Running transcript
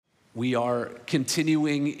We are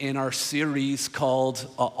continuing in our series called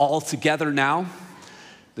All Together Now.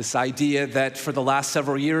 This idea that for the last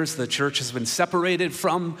several years, the church has been separated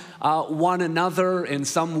from one another, in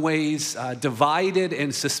some ways divided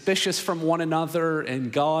and suspicious from one another, and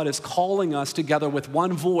God is calling us together with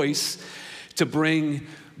one voice to bring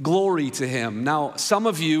glory to Him. Now, some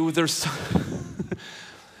of you, there's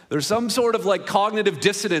some sort of like cognitive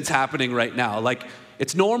dissonance happening right now. Like,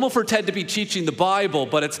 it's normal for Ted to be teaching the Bible,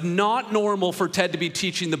 but it's not normal for Ted to be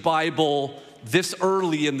teaching the Bible this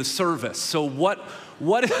early in the service. So what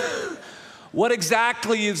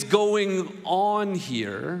exactly is going on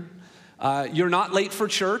here? You're not late for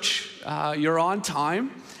church. You're on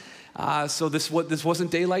time. So this wasn't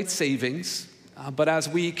daylight savings. But as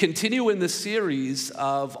we continue in this series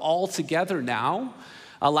of All Together Now,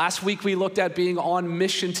 last week we looked at being on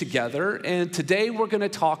mission together, and today we're going to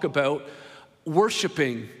talk about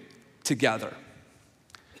worshiping together.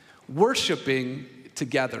 Worshiping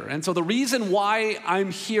together. And so the reason why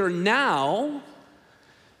I'm here now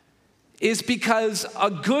is because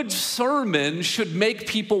a good sermon should make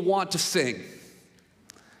people want to sing.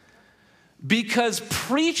 Because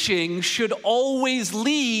preaching should always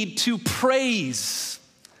lead to praise.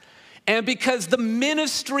 And because the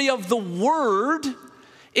ministry of the word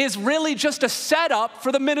is really just a setup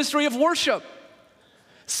for the ministry of worship.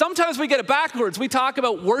 Sometimes we get it backwards. We talk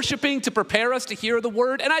about worshiping to prepare us to hear the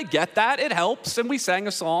word, and I get that. It helps, and we sang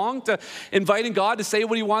a song to inviting God to say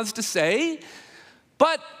what He wants to say.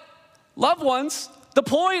 But, loved ones, the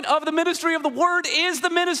point of the ministry of the word is the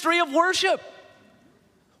ministry of worship.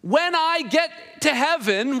 When I get to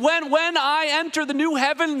heaven, when I enter the new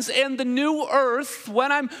heavens and the new earth,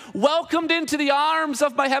 when I'm welcomed into the arms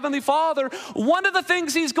of my Heavenly Father, one of the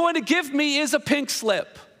things He's going to give me is a pink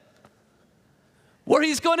slip. Where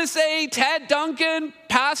He's going to say, Ted Duncan,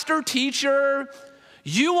 pastor, teacher,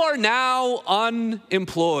 you are now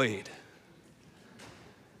unemployed.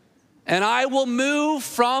 And I will move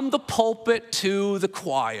from the pulpit to the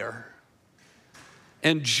choir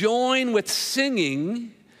and join in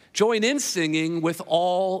singing with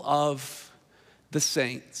all of the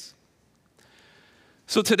saints.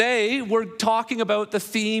 So today, we're talking about the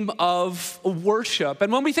theme of worship.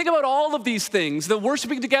 And when we think about all of these things, the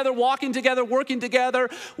worshiping together, walking together, working together,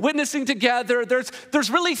 witnessing together, there's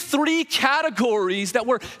really three categories that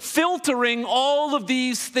we're filtering all of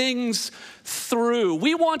these things through.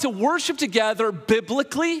 We want to worship together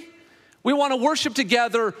biblically. We want to worship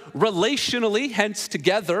together relationally, hence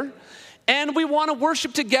together. And we want to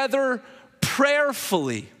worship together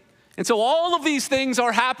prayerfully. And so all of these things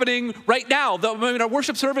are happening right now. Our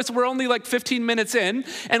worship service, we're only like 15 minutes in,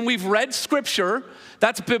 and we've read scripture,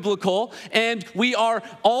 that's biblical, and we are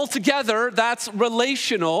all together, that's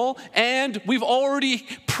relational, and we've already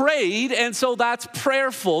prayed, and so that's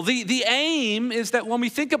prayerful. The aim is that when we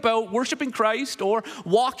think about worshiping Christ or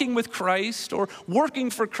walking with Christ or working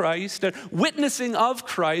for Christ or witnessing of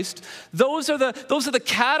Christ, those are the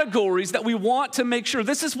categories that we want to make sure.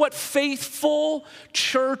 This is what faithful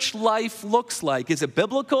church life looks like. Is it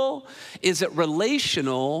biblical? Is it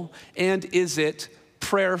relational? And is it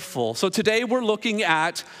prayerful? So today we're looking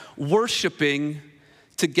at worshiping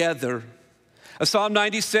together. Psalm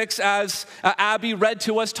 96, as Abby read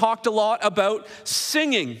to us, talked a lot about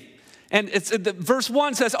singing. And verse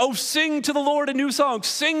 1 says, oh, sing to the Lord a new song.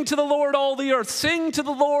 Sing to the Lord all the earth. Sing to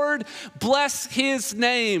the Lord, bless His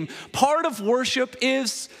name. Part of worship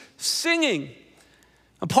is singing.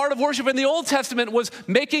 A part of worship in the Old Testament was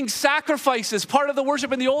making sacrifices. Part of the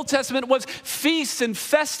worship in the Old Testament was feasts and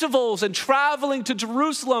festivals and traveling to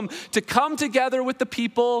Jerusalem to come together with the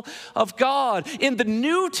people of God. In the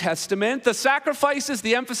New Testament, the sacrifices,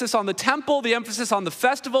 the emphasis on the temple, the emphasis on the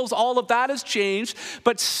festivals, all of that has changed,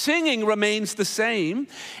 but singing remains the same.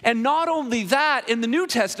 And not only that, in the New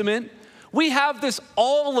Testament, we have this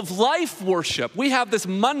all of life worship. We have this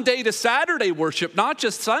Monday to Saturday worship, not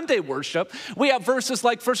just Sunday worship. We have verses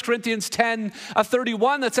like 1 Corinthians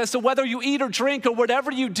 10:31 that says, so whether you eat or drink or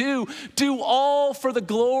whatever you do, do all for the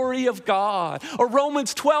glory of God. Or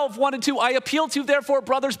Romans 12:1 and 2, I appeal to you therefore,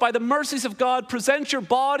 brothers, by the mercies of God, present your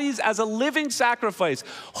bodies as a living sacrifice,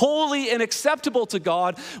 holy and acceptable to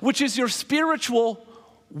God, which is your spiritual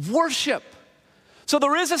worship. So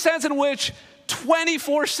there is a sense in which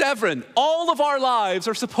 24/7, all of our lives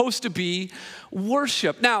are supposed to be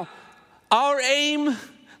worship. Now, our aim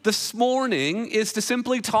this morning is to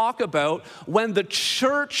simply talk about when the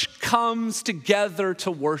church comes together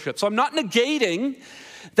to worship. So I'm not negating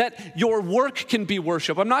that your work can be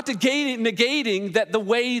worship. I'm not negating that the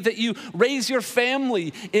way that you raise your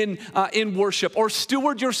family in worship or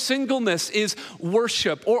steward your singleness is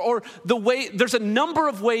worship, or the way, there's a number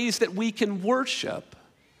of ways that we can worship.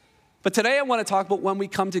 But today I want to talk about when we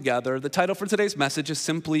come together. The title for today's message is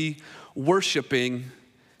simply Worshiping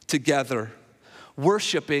Together.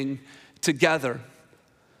 Worshiping together.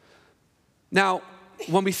 Now,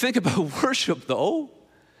 when we think about worship though,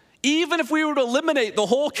 even if we were to eliminate the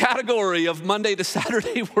whole category of Monday to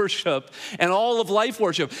Saturday worship and all of life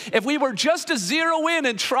worship, if we were just to zero in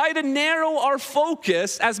and try to narrow our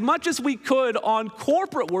focus as much as we could on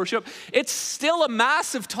corporate worship, it's still a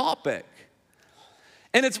massive topic.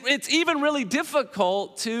 And it's even really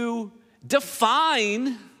difficult to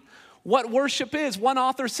define what worship is. One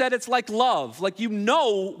author said it's like love. Like, you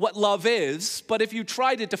know what love is, but if you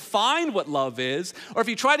try to define what love is, or if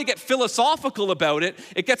you try to get philosophical about it,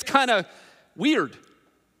 it gets kind of weird.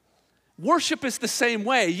 Worship is the same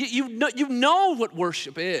way. You know what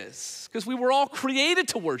worship is, because we were all created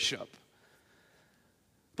to worship.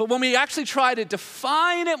 But when we actually try to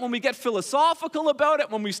define it, when we get philosophical about it,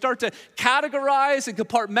 when we start to categorize and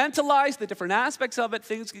compartmentalize the different aspects of it,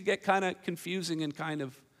 things can get kind of confusing and kind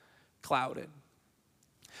of clouded.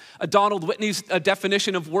 Donald Whitney's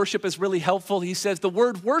definition of worship is really helpful. He says the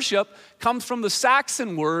word worship comes from the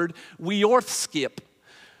Saxon word "weorthskip,"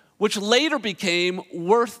 which later became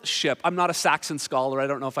worthship. I'm not a Saxon scholar. I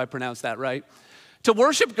don't know if I pronounced that right. To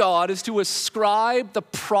worship God is to ascribe the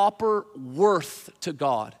proper worth to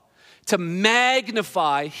God, to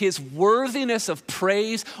magnify his worthiness of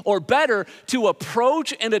praise, or better, to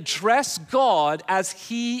approach and address God as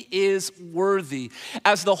he is worthy.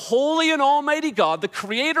 As the holy and almighty God, the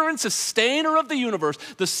creator and sustainer of the universe,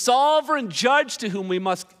 the sovereign judge to whom we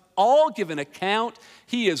must all give an account,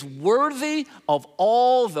 he is worthy of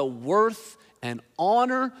all the worth and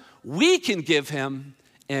honor we can give him,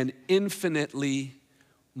 and infinitely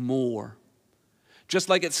more. Just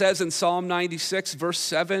like it says in Psalm 96, verse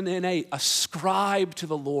 7 and 8, ascribe to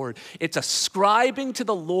the Lord. It's ascribing to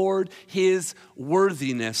the Lord his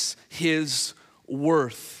worthiness, his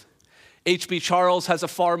worth. H.B. Charles has a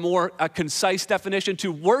far more concise definition.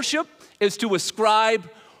 To worship is to ascribe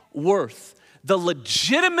worth. The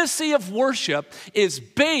legitimacy of worship is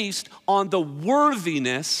based on the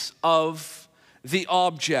worthiness of the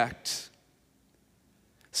object.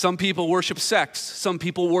 Some people worship sex. Some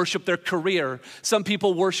people worship their career. Some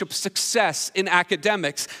people worship success in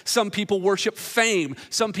academics. Some people worship fame.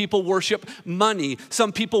 Some people worship money.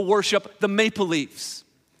 Some people worship the Maple Leafs.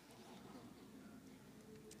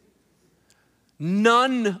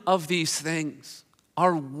 None of these things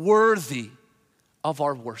are worthy of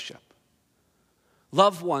our worship.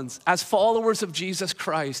 Loved ones, as followers of Jesus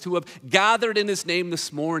Christ who have gathered in his name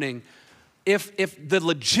this morning, if the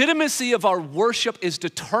legitimacy of our worship is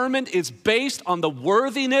based on the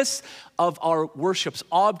worthiness of our worship's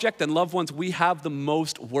object, then loved ones, we have the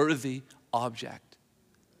most worthy object.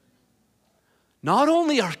 Not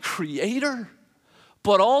only our Creator,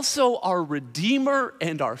 but also our Redeemer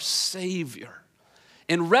and our Savior.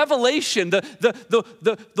 In Revelation,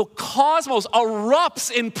 the cosmos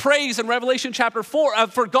erupts in praise in Revelation chapter 4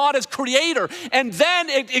 for God as creator. And then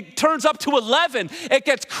it turns up to 11. It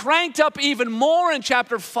gets cranked up even more in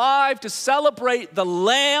chapter 5 to celebrate the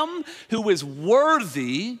Lamb who is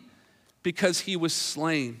worthy because he was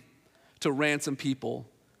slain to ransom people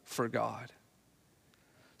for God.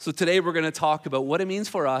 So today we're going to talk about what it means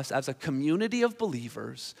for us as a community of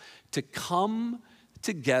believers to come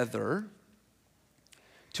together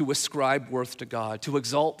to ascribe worth to God, to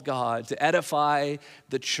exalt God, to edify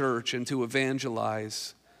the church, and to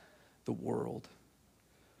evangelize the world.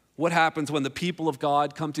 What happens when the people of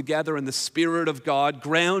God come together in the Spirit of God,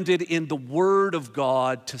 grounded in the Word of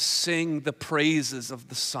God, to sing the praises of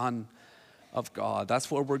the Son of God? That's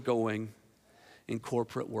where we're going in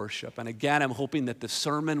corporate worship. And again, I'm hoping that the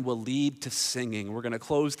sermon will lead to singing. We're going to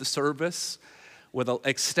close the service with an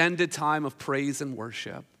extended time of praise and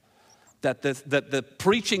worship. That the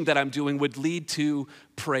preaching that I'm doing would lead to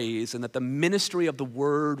praise, and that the ministry of the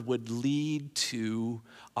word would lead to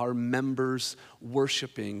our members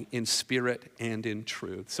worshiping in spirit and in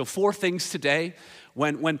truth. So 4 things today.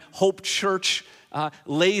 When Hope Church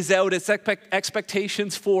lays out its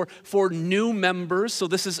expectations for new members. So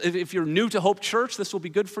this is, if you're new to Hope Church, this will be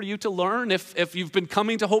good for you to learn. If you've been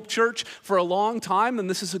coming to Hope Church for a long time, then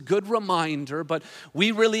this is a good reminder. But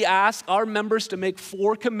we really ask our members to make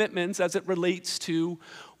 4 commitments as it relates to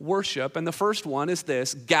worship. And the first one is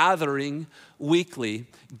this: gathering weekly.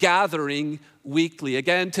 Gathering weekly.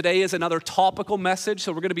 Again, today is another topical message,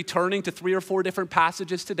 so we're going to be turning to 3 or 4 different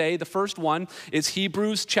passages today. The first one is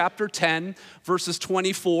Hebrews chapter 10, verses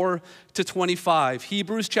 24 to 25.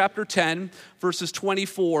 Hebrews chapter 10, verses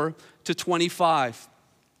 24 to 25.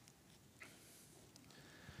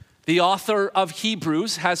 The author of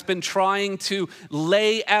Hebrews has been trying to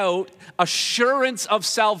lay out assurance of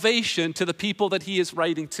salvation to the people that he is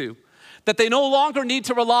writing to. That they no longer need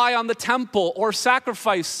to rely on the temple or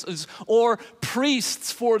sacrifices or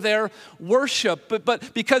priests for their worship.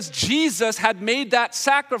 But because Jesus had made that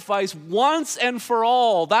sacrifice once and for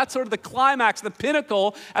all, that's sort of the climax, the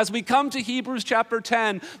pinnacle, as we come to Hebrews chapter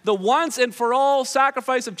 10. The once and for all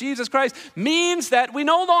sacrifice of Jesus Christ means that we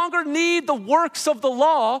no longer need the works of the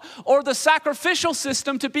law or the sacrificial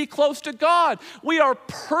system to be close to God. We are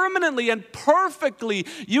permanently and perfectly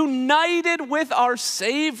united with our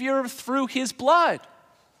Savior through his blood.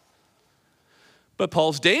 But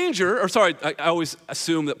Paul's danger, I always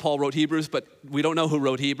assume that Paul wrote Hebrews, but we don't know who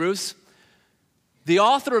wrote Hebrews. The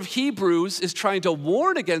author of Hebrews is trying to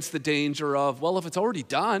warn against the danger of, well, if it's already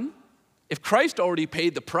done, if Christ already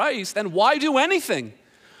paid the price, then why do anything?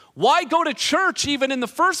 Why go to church even in the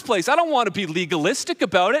first place? I don't want to be legalistic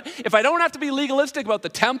about it. If I don't have to be legalistic about the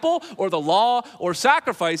temple or the law or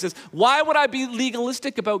sacrifices, why would I be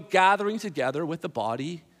legalistic about gathering together with the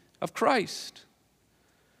body of Christ?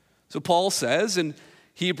 So Paul says in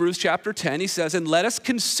Hebrews chapter 10, he says, "And let us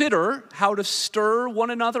consider how to stir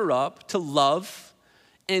one another up to love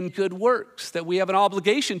and good works." That we have an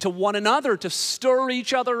obligation to one another to stir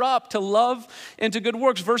each other up to love and to good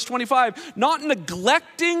works. Verse 25, "Not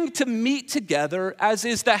neglecting to meet together as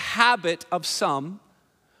is the habit of some,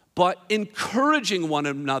 but encouraging one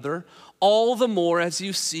another all the more as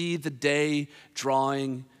you see the day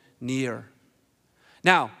drawing near."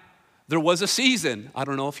 Now, there was a season, I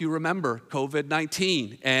don't know if you remember,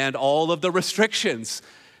 COVID-19 and all of the restrictions.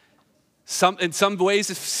 In some ways,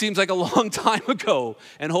 it seems like a long time ago,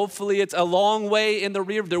 and hopefully it's a long way in the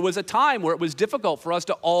rear. There was a time where it was difficult for us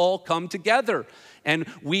to all come together, and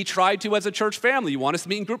we tried to as a church family. You want us to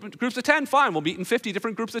meet in groups of 10? Fine, we'll meet in 50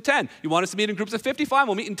 different groups of 10. You want us to meet in groups of 50? Fine,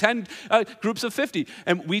 we'll meet in 10 groups of 50.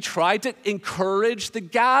 And we tried to encourage the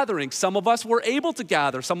gathering. Some of us were able to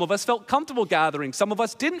gather. Some of us felt comfortable gathering. Some of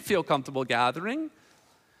us didn't feel comfortable gathering.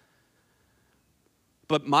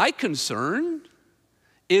 But my concern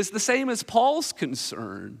is the same as Paul's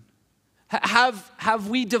concern. Have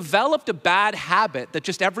we developed a bad habit that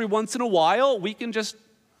just every once in a while we can just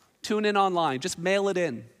tune in online, just mail it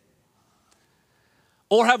in?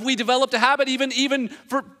 Or have we developed a habit, even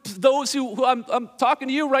for those who I'm talking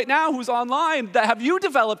to you right now who's online, that have you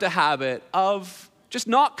developed a habit of just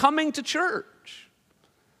not coming to church?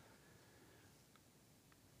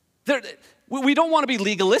 We don't want to be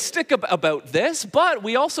legalistic about this, but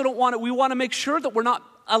we also we want to make sure that we're not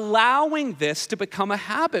allowing this to become a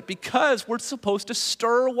habit, because we're supposed to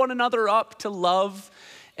stir one another up to love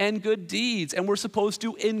and good deeds, and we're supposed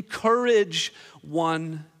to encourage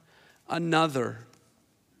one another.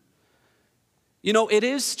 You know, it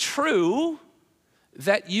is true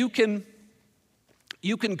that you can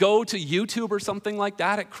go to YouTube or something like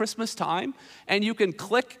that at Christmas time, and you can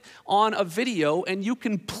click on a video and you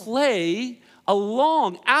can play a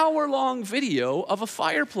long, hour-long video of a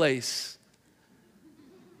fireplace.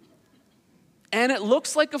 And it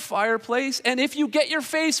looks like a fireplace, and if you get your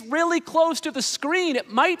face really close to the screen, it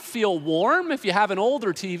might feel warm if you have an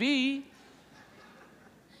older TV.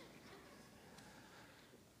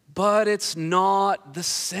 But it's not the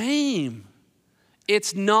same.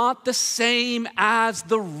 It's not the same as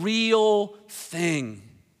the real thing.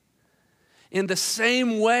 In the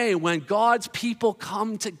same way, when God's people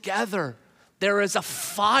come together, there is a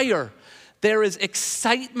fire. There is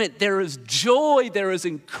excitement, there is joy, there is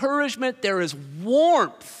encouragement, there is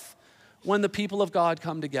warmth when the people of God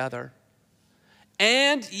come together.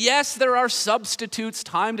 And yes, there are substitutes,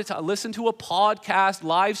 time to listen to a podcast,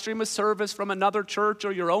 live stream a service from another church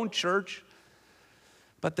or your own church,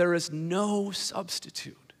 but there is no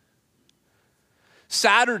substitute.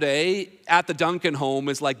 Saturday at the Duncan home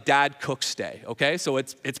is like Dad Cooks Day, okay? So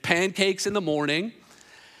it's pancakes in the morning,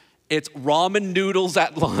 it's ramen noodles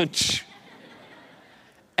at lunch,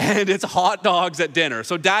 and it's hot dogs at dinner.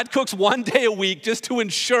 So Dad cooks one day a week just to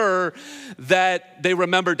ensure that they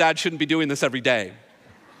remember Dad shouldn't be doing this every day.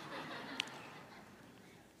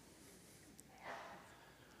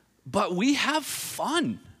 But we have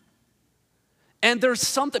fun. And there's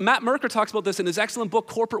something, Matt Merker talks about this in his excellent book,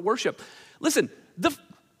 Corporate Worship. Listen, the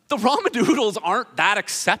ramen noodles aren't that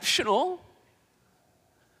exceptional.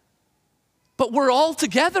 but we're all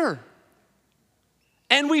together.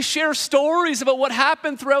 And we share stories about what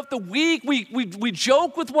happened throughout the week. We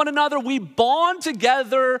joke with one another. We bond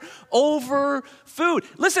together over food.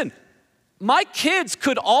 Listen, my kids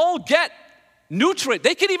could all get nutrients.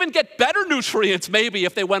 They could even get better nutrients maybe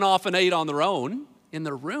if they went off and ate on their own in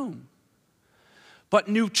their room. But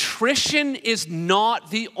nutrition is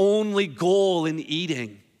not the only goal in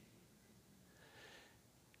eating.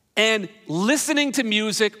 And listening to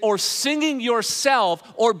music or singing yourself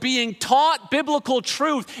or being taught biblical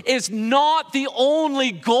truth is not the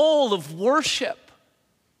only goal of worship.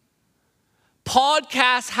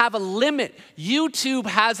 Podcasts have a limit. YouTube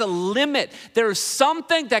has a limit. There's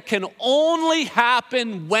something that can only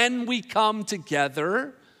happen when we come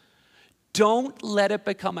together. Don't let it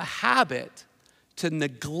become a habit to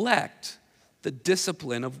neglect the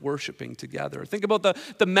discipline of worshiping together. Think about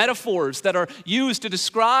the metaphors that are used to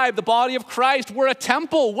describe the body of Christ. We're a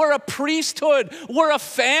temple, we're a priesthood, we're a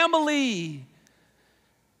family.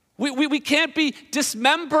 We can't be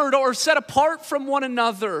dismembered or set apart from one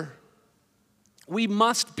another. We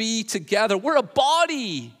must be together. We're a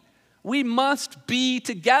body. We must be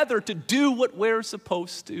together to do what we're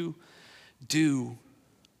supposed to do.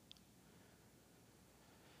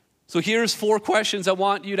 So here's 4 questions I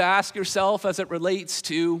want you to ask yourself as it relates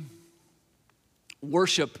to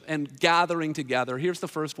worship and gathering together. Here's the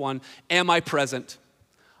first one. Am I present?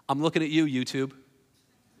 I'm looking at you, YouTube.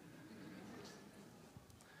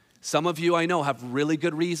 Some of you I know have really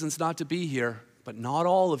good reasons not to be here, but not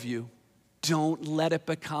all of you. Don't let it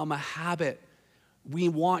become a habit. We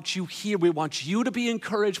want you here. We want you to be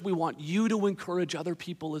encouraged. We want you to encourage other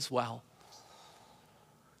people as well.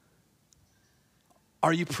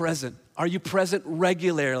 Are you present? Are you present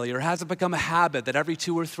regularly? Or has it become a habit that every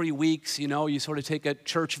 2 or 3 weeks, you sort of take a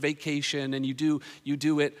church vacation and you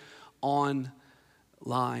do it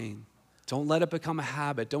online? Don't let it become a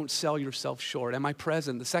habit. Don't sell yourself short. Am I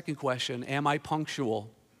present? The second question, am I punctual?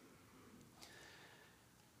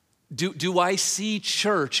 Do I see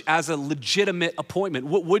church as a legitimate appointment?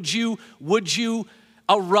 Would you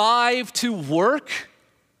arrive to work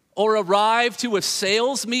or arrive to a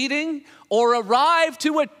sales meeting or arrive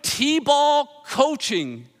to a T-ball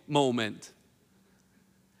coaching moment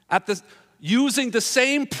using the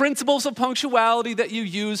same principles of punctuality that you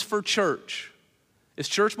use for church? Is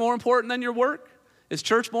church more important than your work? Is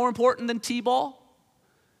church more important than T-ball?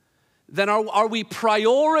 Then are we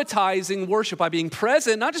prioritizing worship by being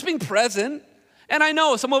present, not just being present? And I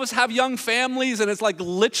know some of us have young families and it's like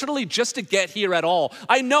literally just to get here at all.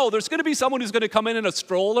 I know there's going to be someone who's going to come in a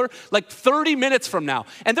stroller like 30 minutes from now.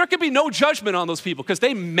 And there can be no judgment on those people because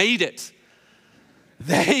they made it.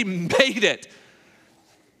 They made it.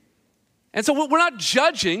 And so we're not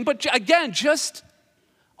judging, but again, just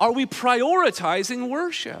are we prioritizing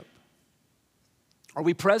worship? Are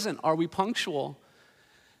we present? Are we punctual?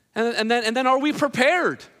 And then are we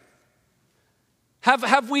prepared?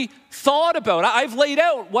 Have we thought about? I've laid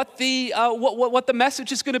out what the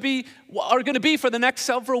message is going to be for the next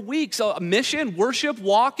several weeks. A mission, worship,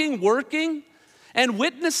 walking, working, and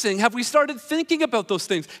witnessing. Have we started thinking about those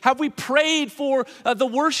things? Have we prayed for the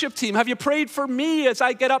worship team? Have you prayed for me as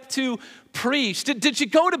I get up to preach? Did you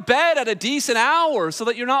go to bed at a decent hour so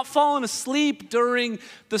that you're not falling asleep during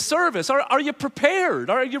the service? Are you prepared?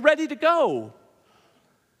 Are you ready to go?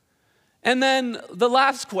 And then the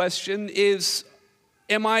last question is,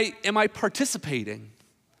 am I participating?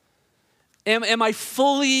 Am I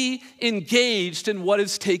fully engaged in what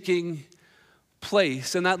is taking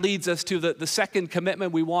place? And that leads us to the second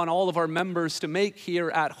commitment we want all of our members to make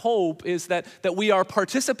here at Hope is that we are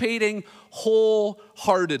participating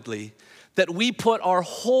wholeheartedly, that we put our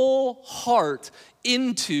whole heart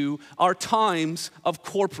into our times of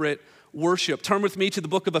corporate worship. Turn with me to the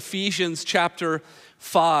book of Ephesians chapter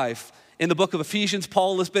 5. In the book of Ephesians,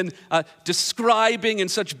 Paul has been describing in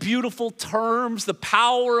such beautiful terms the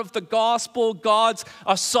power of the gospel, God's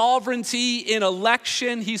sovereignty in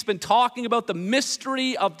election. He's been talking about the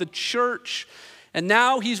mystery of the church. And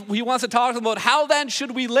now he wants to talk about how then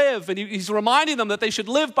should we live. And he's reminding them that they should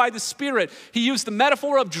live by the Spirit. He used the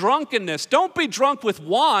metaphor of drunkenness. Don't be drunk with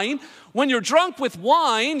wine. When you're drunk with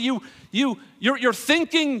wine, your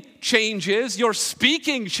thinking changes, your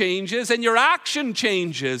speaking changes, and your action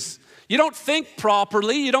changes. You don't think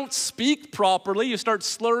properly, you don't speak properly, you start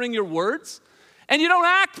slurring your words, and you don't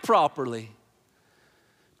act properly.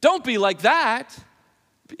 Don't be like that.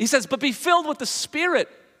 He says, but be filled with the Spirit.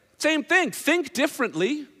 Same thing, think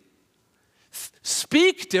differently,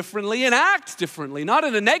 speak differently, and act differently, not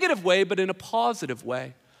in a negative way, but in a positive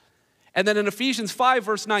way. And then in Ephesians 5,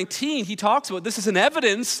 verse 19, he talks about this is an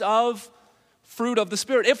evidence of fruit of the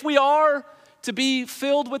Spirit. If we are to be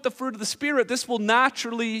filled with the fruit of the Spirit, this will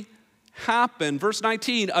naturally happen. Verse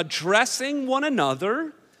 19, addressing one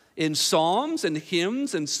another in psalms and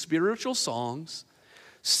hymns and spiritual songs,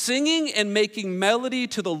 singing and making melody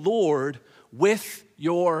to the Lord with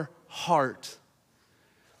your heart.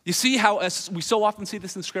 You see how, as we so often see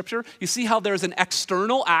this in Scripture, you see how there's an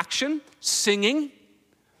external action, singing,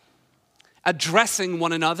 addressing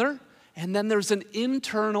one another, and then there's an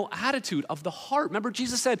internal attitude of the heart. Remember,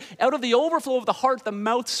 Jesus said, out of the overflow of the heart, the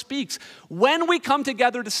mouth speaks. When we come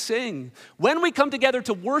together to sing, when we come together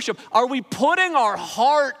to worship, are we putting our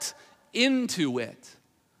heart into it?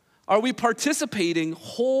 Are we participating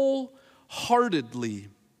wholeheartedly?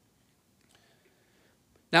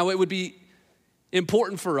 Now, it would be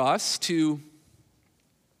important for us to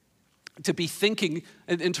be thinking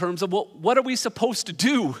in terms of, well, what are we supposed to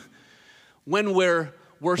do when we're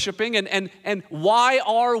worshiping, and why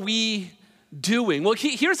are we doing? Well,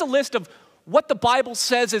 here's a list of what the Bible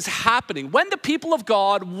says is happening. When the people of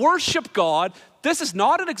God worship God, this is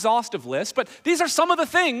not an exhaustive list, but these are some of the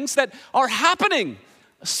things that are happening,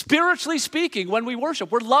 spiritually speaking, when we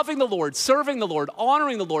worship. We're loving the Lord, serving the Lord,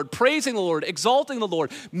 honoring the Lord, praising the Lord, exalting the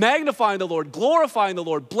Lord, magnifying the Lord, glorifying the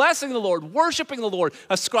Lord, blessing the Lord, worshiping the Lord,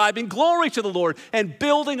 ascribing glory to the Lord, and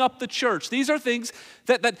building up the church. These are things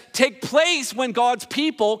that take place when God's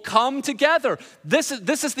people come together. This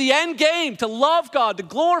is the end game, to love God, to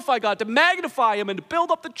glorify God, to magnify Him, and to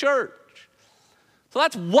build up the church. So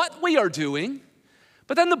that's what we are doing.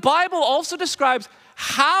 But then the Bible also describes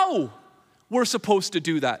how we're supposed to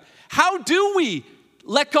do that. How do we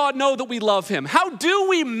let God know that we love Him? How do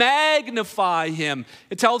we magnify Him?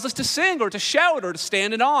 It tells us to sing or to shout or to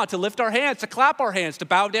stand in awe, to lift our hands, to clap our hands, to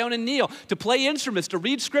bow down and kneel, to play instruments, to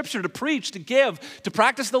read scripture, to preach, to give, to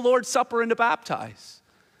practice the Lord's Supper, and to baptize.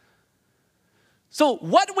 So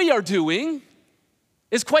what we are doing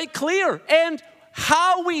is quite clear, and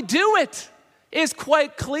how we do it is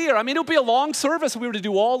quite clear. I mean, it would be a long service if we were to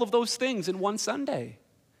do all of those things in one Sunday.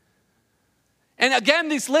 And again,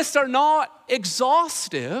 these lists are not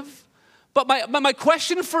exhaustive, but my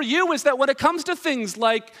question for you is that when it comes to things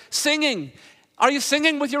like singing, are you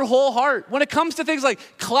singing with your whole heart? When it comes to things like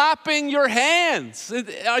clapping your hands,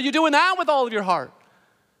 are you doing that with all of your heart?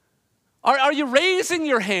 Are you raising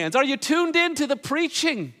your hands? Are you tuned into the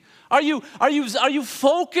preaching? Are you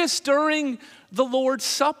focused during the Lord's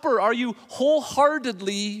Supper? Are you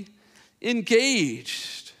wholeheartedly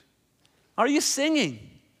engaged? Are you singing?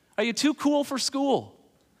 Are you too cool for school?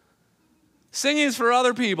 Singing is for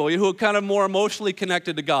other people who are kind of more emotionally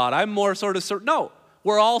connected to God. I'm more sort of, no,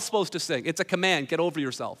 we're all supposed to sing. It's a command. Get over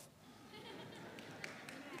yourself.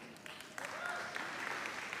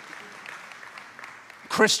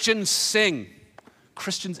 Christians sing.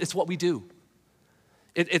 Christians, it's what we do.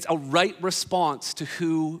 It's a right response to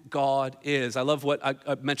who God is. I love what I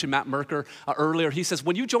mentioned Matt Merker earlier. He says,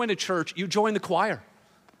 when you join a church, you join the choir.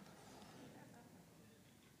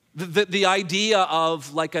 The idea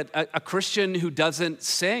of like a Christian who doesn't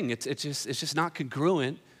sing, it's just not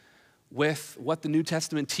congruent with what the New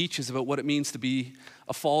Testament teaches about what it means to be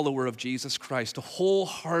a follower of Jesus Christ, to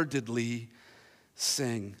wholeheartedly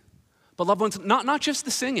sing. But loved ones, not just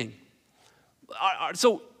the singing.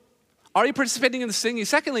 So are you participating in the singing?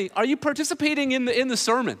 Secondly, are you participating in the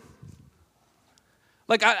sermon?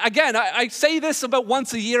 Like, I say this about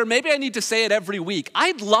once a year. Maybe I need to say it every week.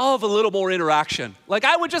 I'd love a little more interaction. Like,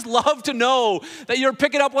 I would just love to know that you're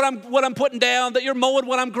picking up what I'm putting down, that you're mowing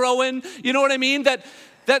what I'm growing. You know what I mean?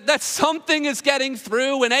 That something is getting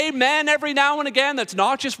through. And amen every now and again. That's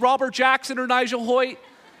not just Robert Jackson or Nigel Hoyt.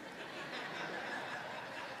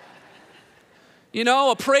 You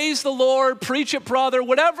know, a praise the Lord, preach it, brother,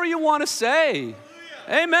 whatever you want to say.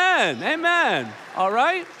 Amen. Amen. All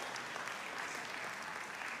right?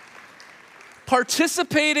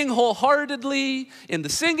 Participating wholeheartedly in the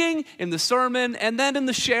singing, in the sermon, and then in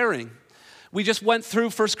the sharing. We just went through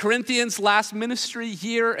 1 Corinthians last ministry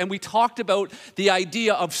year, and we talked about the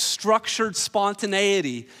idea of structured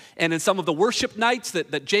spontaneity. And in some of the worship nights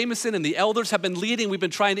that Jameson and the elders have been leading, we've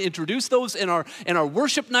been trying to introduce those in our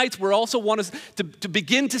worship nights. We also want to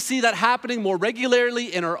begin to see that happening more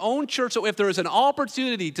regularly in our own church. So if there is an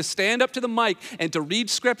opportunity to stand up to the mic and to read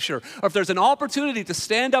scripture, or if there's an opportunity to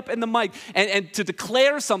stand up in the mic and to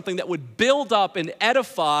declare something that would build up and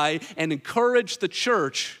edify and encourage the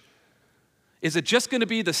church, is it just going to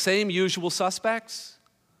be the same usual suspects?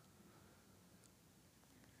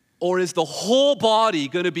 Or is the whole body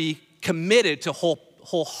going to be committed to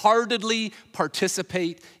wholeheartedly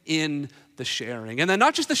participate in the sharing? And then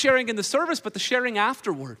not just the sharing in the service, but the sharing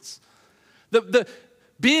afterwards.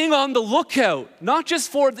 being on the lookout, not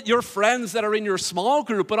just for your friends that are in your small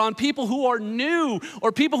group, but on people who are new,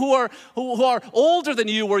 or people who are older than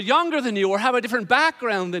you, or younger than you, or have a different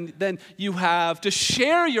background than you have, to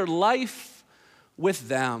share your life with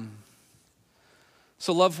them.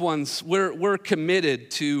 So loved ones, we're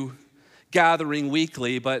committed to gathering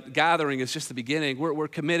weekly, but gathering is just the beginning. We're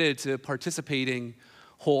committed to participating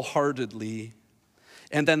wholeheartedly.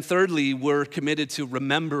 And then thirdly, we're committed to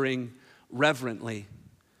remembering reverently.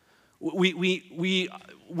 We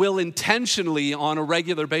will intentionally, on a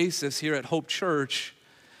regular basis here at Hope Church,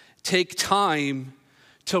 take time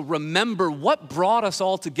to remember what brought us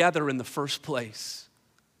all together in the first place.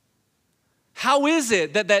 How is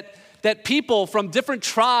it that people from different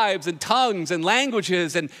tribes and tongues and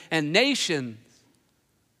languages and nations,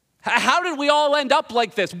 how did we all end up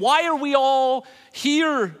like this? Why are we all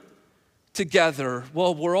here together?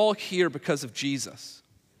 Well, we're all here because of Jesus.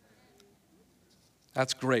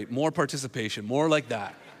 That's great. More participation, more like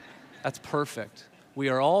that. That's perfect. We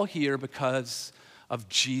are all here because of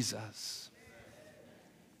Jesus.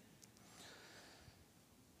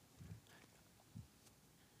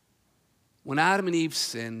 When Adam and Eve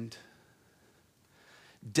sinned,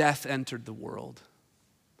 death entered the world.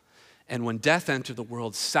 And when death entered the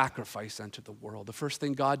world, sacrifice entered the world. The first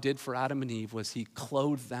thing God did for Adam and Eve was he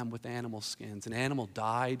clothed them with animal skins. An animal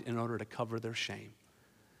died in order to cover their shame.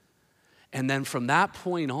 And then from that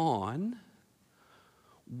point on,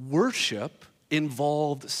 worship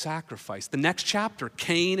involved sacrifice. The next chapter,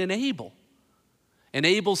 Cain and Abel. And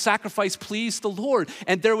Abel's sacrifice pleased the Lord.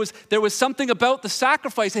 And there was something about the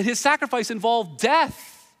sacrifice, and his sacrifice involved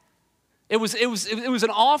death. It was an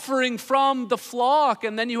offering from the flock.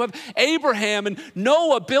 And then you have Abraham and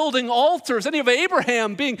Noah building altars. Then you have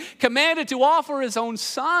Abraham being commanded to offer his own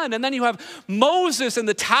son. And then you have Moses and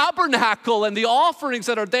the tabernacle and the offerings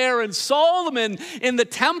that are there, and Solomon in the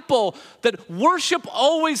temple. That worship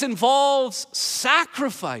always involves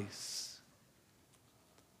sacrifice.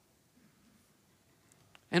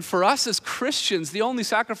 And for us as Christians, the only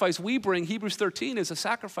sacrifice we bring, Hebrews 13, is a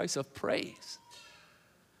sacrifice of praise.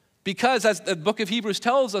 Because as the book of Hebrews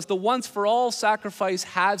tells us, the once for all sacrifice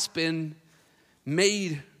has been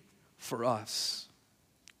made for us.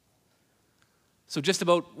 So just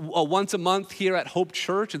about once a month here at Hope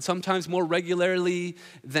Church, and sometimes more regularly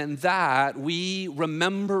than that, we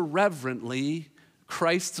remember reverently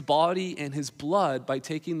Christ's body and his blood by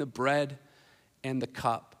taking the bread and the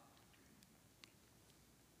cup.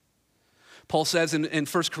 Paul says in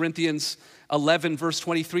 1 Corinthians 11, verse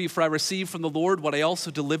 23, "For I received from the Lord what I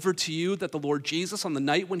also delivered to you, that the Lord Jesus, on the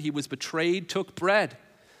night when he was betrayed, took bread.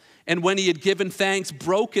 And when he had given thanks,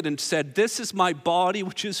 broke it and said, 'This is my body,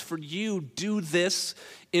 which is for you. Do this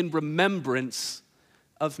in remembrance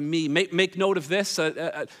of me.'" Make note of this,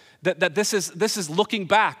 that this is looking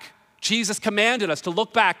back. Jesus commanded us to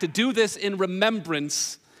look back, to do this in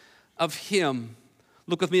remembrance of him.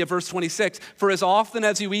 Look with me at verse 26. "For as often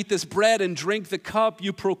as you eat this bread and drink the cup,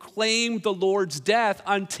 you proclaim the Lord's death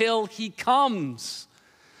until he comes."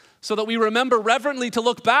 So that we remember reverently to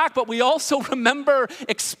look back, but we also remember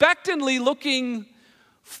expectantly looking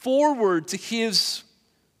forward to his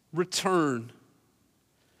return.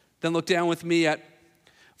 Then look down with me at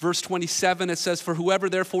verse 27. It says, "For whoever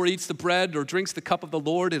therefore eats the bread or drinks the cup of the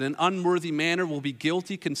Lord in an unworthy manner will be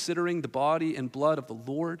guilty considering the body and blood of the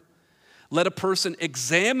Lord. Let a person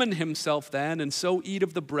examine himself then, and so eat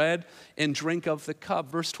of the bread and drink of the cup."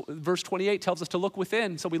 Verse 28 tells us to look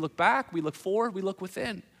within. So we look back, we look forward, we look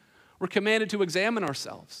within. We're commanded to examine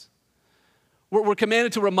ourselves. We're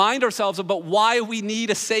commanded to remind ourselves about why we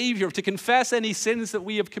need a Savior, to confess any sins that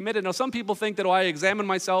we have committed. Now, some people think that, I examine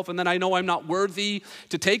myself and then I know I'm not worthy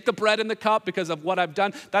to take the bread and the cup because of what I've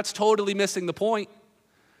done. That's totally missing the point.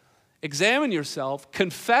 Examine yourself,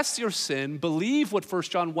 confess your sin, believe what 1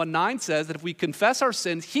 John 1:9 says, that if we confess our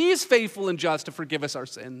sins, he's faithful and just to forgive us our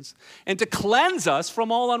sins and to cleanse us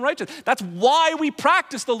from all unrighteousness. That's why we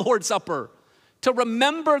practice the Lord's Supper, to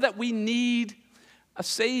remember that we need a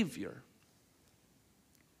Savior.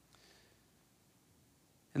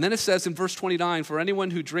 And then it says in verse 29, "For anyone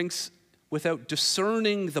who drinks without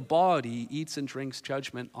discerning the body eats and drinks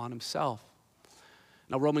judgment on himself."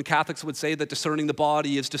 Now, Roman Catholics would say that discerning the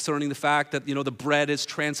body is discerning the fact that, the bread is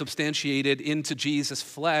transubstantiated into Jesus'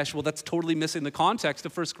 flesh. Well, that's totally missing the context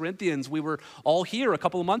of 1 Corinthians. We were all here a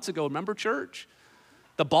couple of months ago. Remember, church?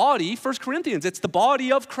 The body, 1 Corinthians, it's the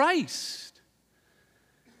body of Christ.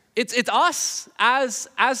 It's us as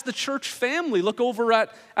the church family. Look over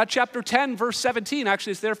at chapter 10, verse 17.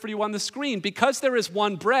 Actually, it's there for you on the screen. "Because there is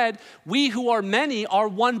one bread, we who are many are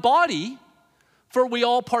one body, for we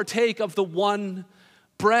all partake of the one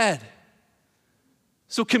bread."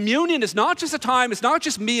 So communion is not just a time, it's not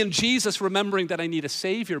just me and Jesus remembering that I need a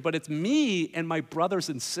Savior, but it's me and my brothers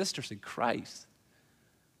and sisters in Christ.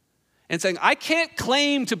 And saying, I can't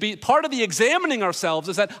claim to be, part of the examining ourselves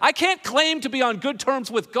is that I can't claim to be on good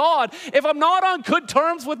terms with God if I'm not on good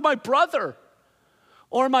terms with my brother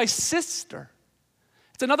or my sister.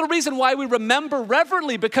 It's another reason why we remember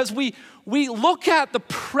reverently, because we look at the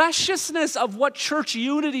preciousness of what church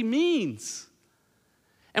unity means.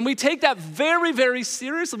 And we take that very, very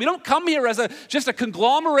seriously. We don't come here as just a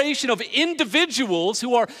conglomeration of individuals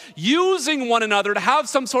who are using one another to have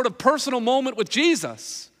some sort of personal moment with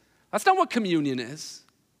Jesus. That's not what communion is.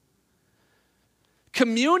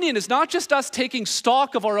 Communion is not just us taking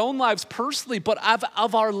stock of our own lives personally, but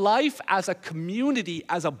of our life as a community,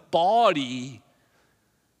 as a body,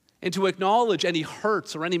 and to acknowledge any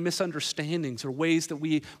hurts or any misunderstandings or ways that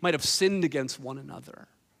we might have sinned against one another,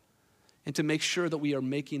 and to make sure that we are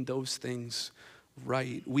making those things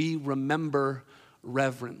right. We remember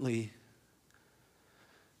reverently.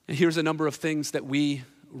 And here's a number of things that we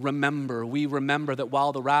remember. We remember that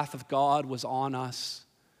while the wrath of God was on us,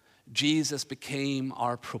 Jesus became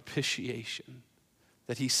our propitiation,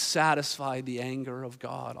 that he satisfied the anger of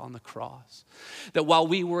God on the cross. That while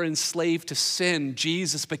we were enslaved to sin,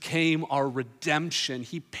 Jesus became our redemption.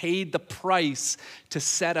 He paid the price to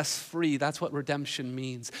set us free. That's what redemption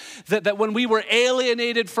means. That when we were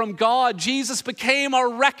alienated from God, Jesus became our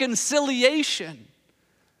reconciliation.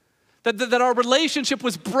 That our relationship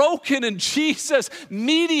was broken and Jesus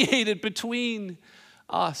mediated between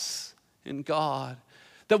us and God.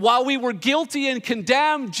 That while we were guilty and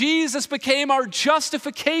condemned, Jesus became our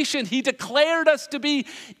justification. He declared us to be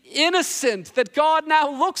innocent. That God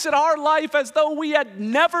now looks at our life as though we had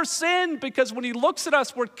never sinned, because when he looks at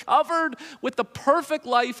us, we're covered with the perfect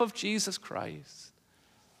life of Jesus Christ.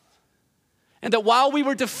 And that while we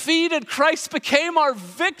were defeated, Christ became our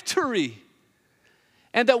victory.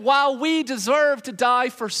 And that while we deserved to die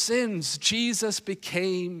for sins, Jesus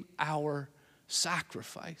became our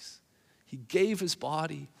sacrifice. He gave his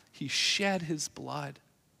body, he shed his blood.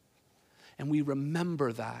 And we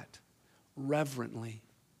remember that reverently,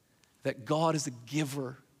 that God is a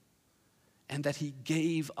giver and that he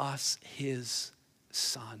gave us his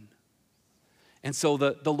Son. And so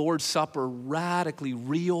the Lord's Supper radically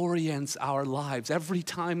reorients our lives. Every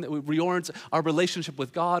time that we reorient our relationship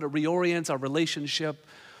with God, it reorients our relationship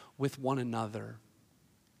with one another.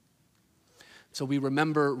 So we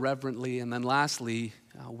remember reverently, and then lastly,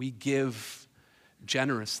 we give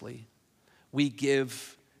generously. We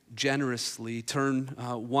give generously. Turn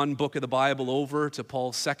one book of the Bible over to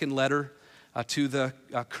Paul's second letter to the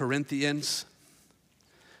Corinthians.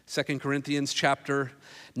 2 Corinthians chapter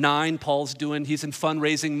 9, he's in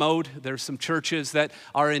fundraising mode. There's some churches that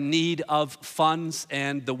are in need of funds,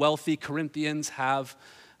 and the wealthy Corinthians have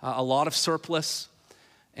a lot of surplus.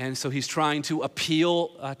 And so he's trying to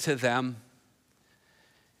appeal to them.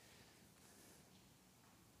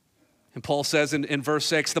 And Paul says in verse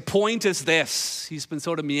 6, the point is this. He's been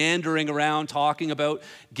sort of meandering around talking about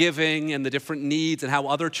giving and the different needs and how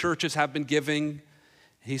other churches have been giving.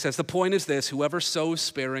 He says, the point is this: whoever sows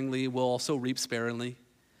sparingly will also reap sparingly,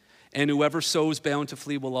 and whoever sows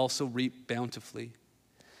bountifully will also reap bountifully.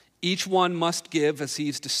 Each one must give as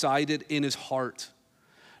he's decided in his heart,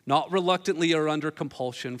 not reluctantly or under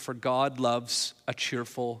compulsion, for God loves a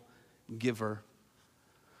cheerful giver.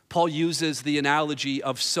 Paul uses the analogy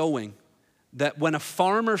of sowing, that when a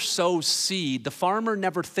farmer sows seed, the farmer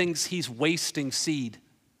never thinks he's wasting seed,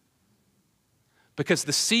 because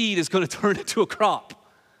the seed is going to turn into a crop.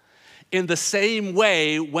 In the same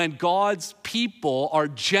way, when God's people are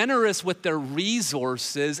generous with their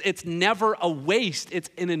resources, it's never a waste, it's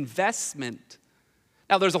an investment.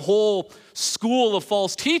 Now, there's a whole school of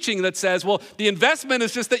false teaching that says, well, the investment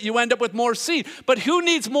is just that you end up with more seed. But who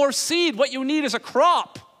needs more seed? What you need is a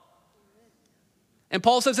crop. And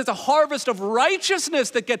Paul says it's a harvest of righteousness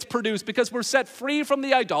that gets produced because we're set free from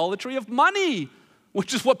the idolatry of money,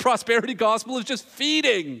 which is what prosperity gospel is just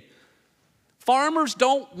feeding. Farmers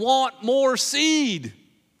don't want more seed.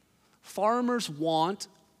 Farmers want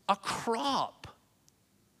a crop.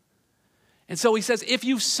 And so he says, if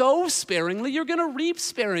you sow sparingly, you're going to reap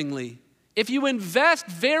sparingly. If you invest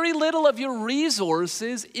very little of your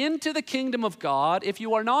resources into the kingdom of God, if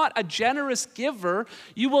you are not a generous giver,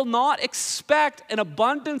 you will not expect an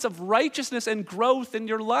abundance of righteousness and growth in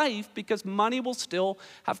your life, because money will still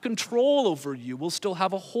have control over you, will still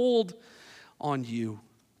have a hold on you.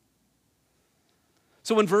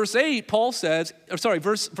 So in verse 8, Paul says,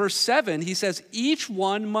 verse 7, he says, each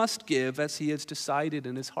one must give as he has decided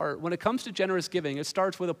in his heart. When it comes to generous giving, it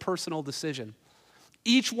starts with a personal decision.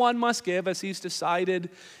 Each one must give as he's decided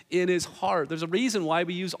in his heart. There's a reason why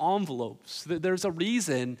we use envelopes. There's a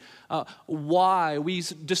reason why we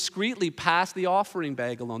discreetly pass the offering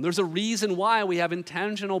bag along. There's a reason why we have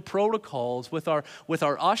intentional protocols with our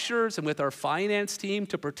ushers and with our finance team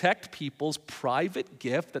to protect people's private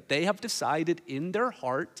gift that they have decided in their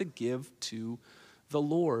heart to give to the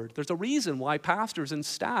Lord. There's a reason why pastors and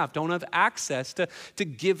staff don't have access to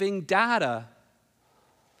giving data,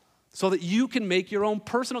 so that you can make your own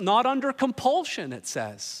personal, not under compulsion, it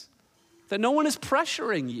says. That no one is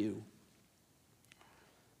pressuring you.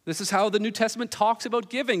 This is how the New Testament talks about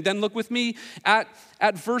giving. Then look with me at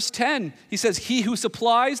verse 10. He says, he who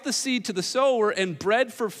supplies the seed to the sower and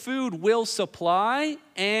bread for food will supply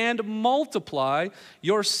and multiply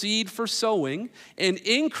your seed for sowing and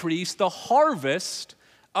increase the harvest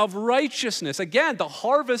of righteousness. Again, the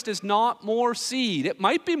harvest is not more seed. It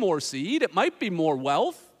might be more seed. It might be more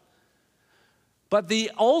wealth. But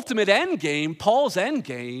the ultimate end game, Paul's end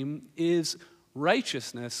game, is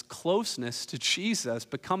righteousness, closeness to Jesus,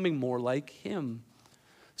 becoming more like him.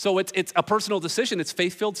 So it's a personal decision. It's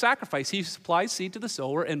faith-filled sacrifice. He supplies seed to the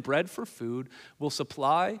sower, and bread for food will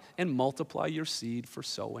supply and multiply your seed for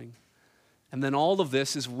sowing. And then all of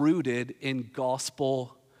this is rooted in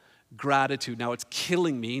gospel gratitude. Now, it's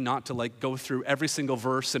killing me not to go through every single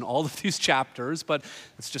verse in all of these chapters, but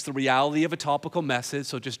it's just the reality of a topical message.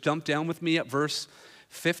 So just jump down with me at verse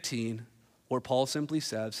 15, where Paul simply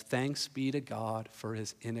says, thanks be to God for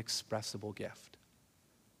his inexpressible gift.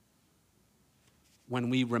 When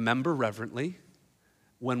we remember reverently,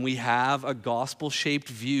 when we have a gospel-shaped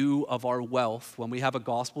view of our wealth, when we have a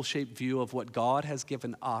gospel-shaped view of what God has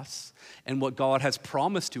given us and what God has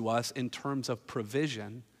promised to us in terms of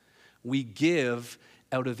provision, we give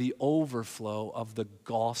out of the overflow of the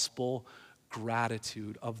gospel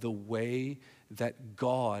gratitude of the way that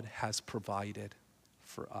God has provided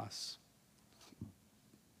for us.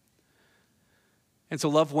 And so,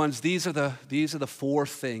 loved ones, these are the four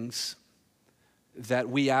things that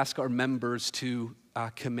we ask our members to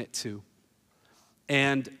commit to.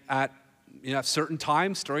 And at certain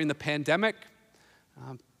times during the pandemic,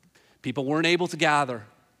 people weren't able to gather.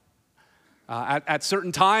 At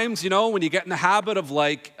certain times, when you get in the habit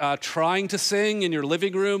of trying to sing in your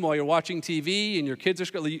living room while you're watching TV and your kids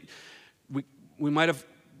are we might have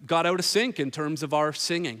got out of sync in terms of our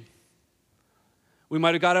singing. We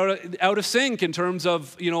might have got out of sync in terms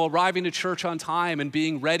of arriving to church on time and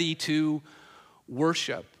being ready to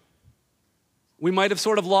worship. We might have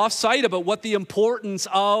sort of lost sight about what the importance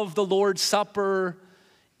of the Lord's Supper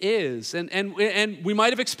is. And we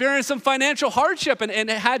might have experienced some financial hardship and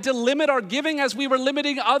had to limit our giving as we were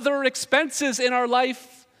limiting other expenses in our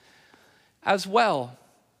life as well.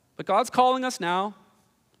 But God's calling us now,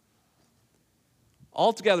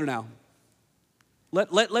 all together now.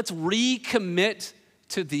 Let's recommit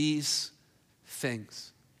to these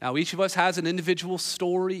things. Now, each of us has an individual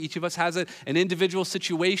story. Each of us has an individual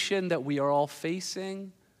situation that we are all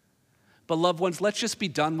facing. But loved ones, let's just be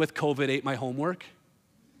done with COVID ate my homework.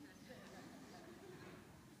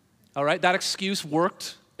 All right, that excuse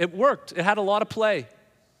worked. It worked. It had a lot of play.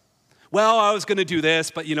 Well, I was going to do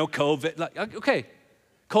this, but COVID. Okay,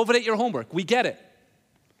 COVID ate your homework. We get it.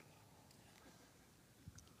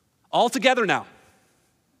 All together now.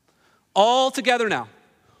 All together now.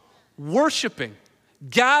 Worshiping,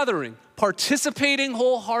 gathering, participating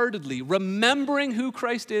wholeheartedly, remembering who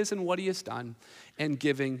Christ is and what he has done, and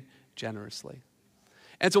giving generously.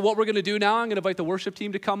 And so what we're going to do now, I'm going to invite the worship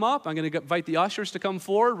team to come up. I'm going to invite the ushers to come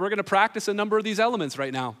forward. We're going to practice a number of these elements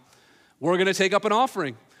right now. We're going to take up an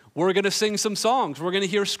offering. We're going to sing some songs. We're going to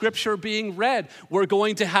hear scripture being read. We're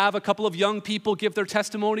going to have a couple of young people give their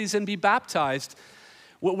testimonies and be baptized.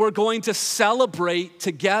 We're going to celebrate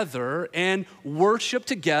together and worship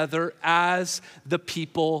together as the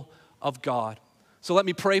people of God. So let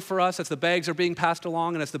me pray for us as the bags are being passed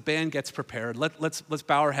along and as the band gets prepared. Let's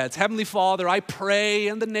bow our heads. Heavenly Father, I pray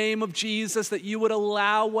in the name of Jesus that you would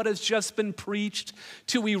allow what has just been preached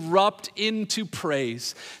to erupt into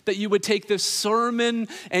praise, that you would take this sermon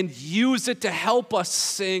and use it to help us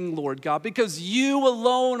sing, Lord God, because you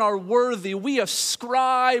alone are worthy. We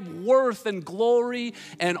ascribe worth and glory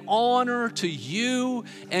and honor to you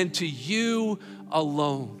and to you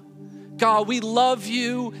alone. God, we love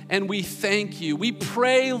you and we thank you. We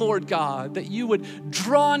pray, Lord God, that you would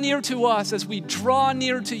draw near to us as we draw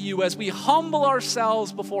near to you, as we humble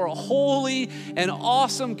ourselves before a holy and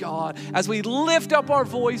awesome God, as we lift up our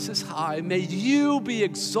voices high. May you be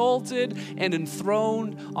exalted and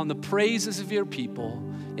enthroned on the praises of your people.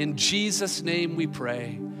 In Jesus' name we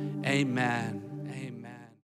pray. Amen.